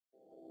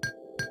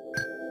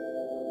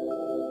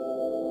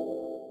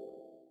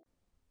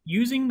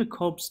Using the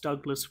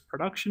Cobbs-Douglas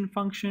production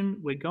function,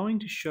 we're going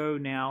to show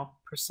now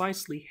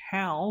precisely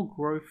how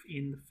growth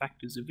in the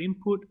factors of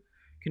input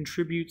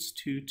contributes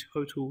to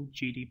total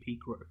GDP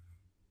growth.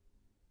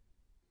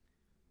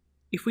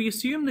 If we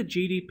assume that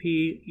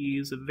GDP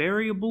is a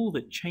variable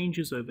that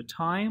changes over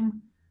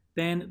time,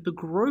 then the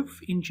growth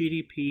in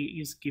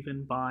GDP is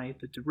given by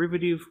the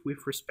derivative with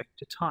respect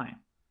to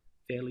time.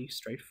 Fairly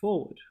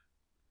straightforward.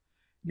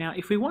 Now,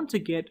 if we want to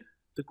get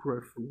the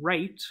growth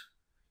rate,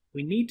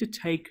 we need to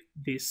take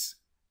this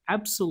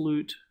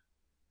absolute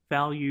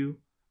value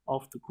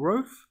of the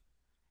growth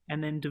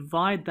and then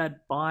divide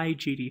that by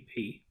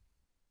GDP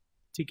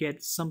to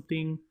get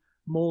something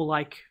more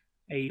like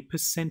a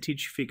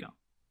percentage figure.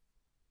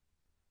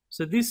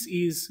 So this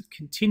is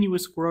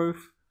continuous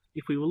growth.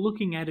 If we were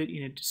looking at it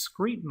in a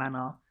discrete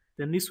manner,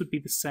 then this would be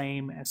the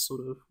same as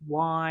sort of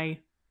y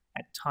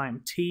at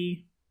time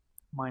t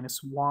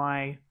minus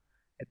y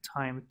at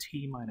time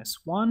t minus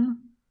 1.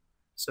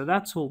 So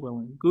that's all well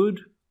and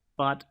good,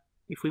 but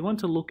if we want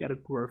to look at a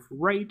growth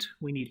rate,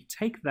 we need to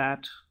take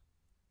that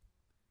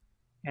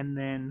and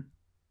then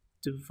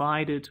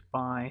divide it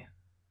by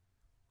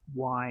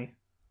y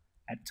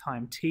at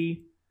time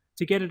t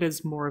to get it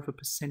as more of a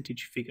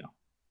percentage figure.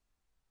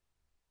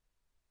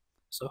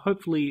 So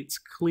hopefully it's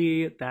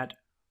clear that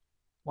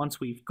once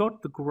we've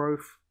got the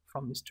growth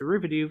from this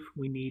derivative,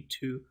 we need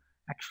to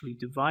actually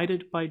divide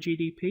it by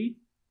GDP.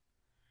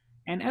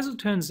 And as it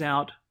turns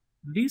out,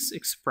 this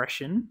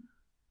expression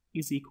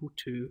is equal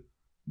to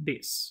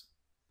this.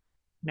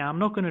 Now, I'm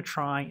not going to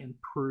try and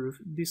prove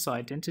this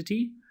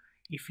identity.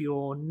 If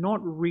you're not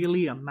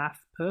really a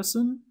math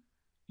person,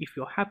 if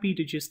you're happy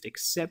to just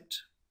accept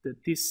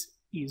that this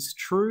is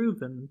true,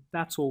 then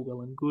that's all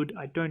well and good.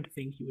 I don't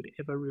think you would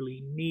ever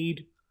really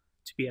need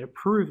to be able to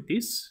prove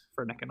this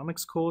for an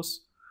economics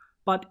course.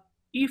 But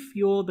if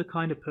you're the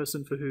kind of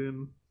person for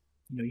whom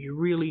you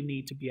really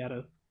need to be able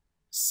to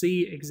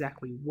see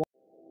exactly what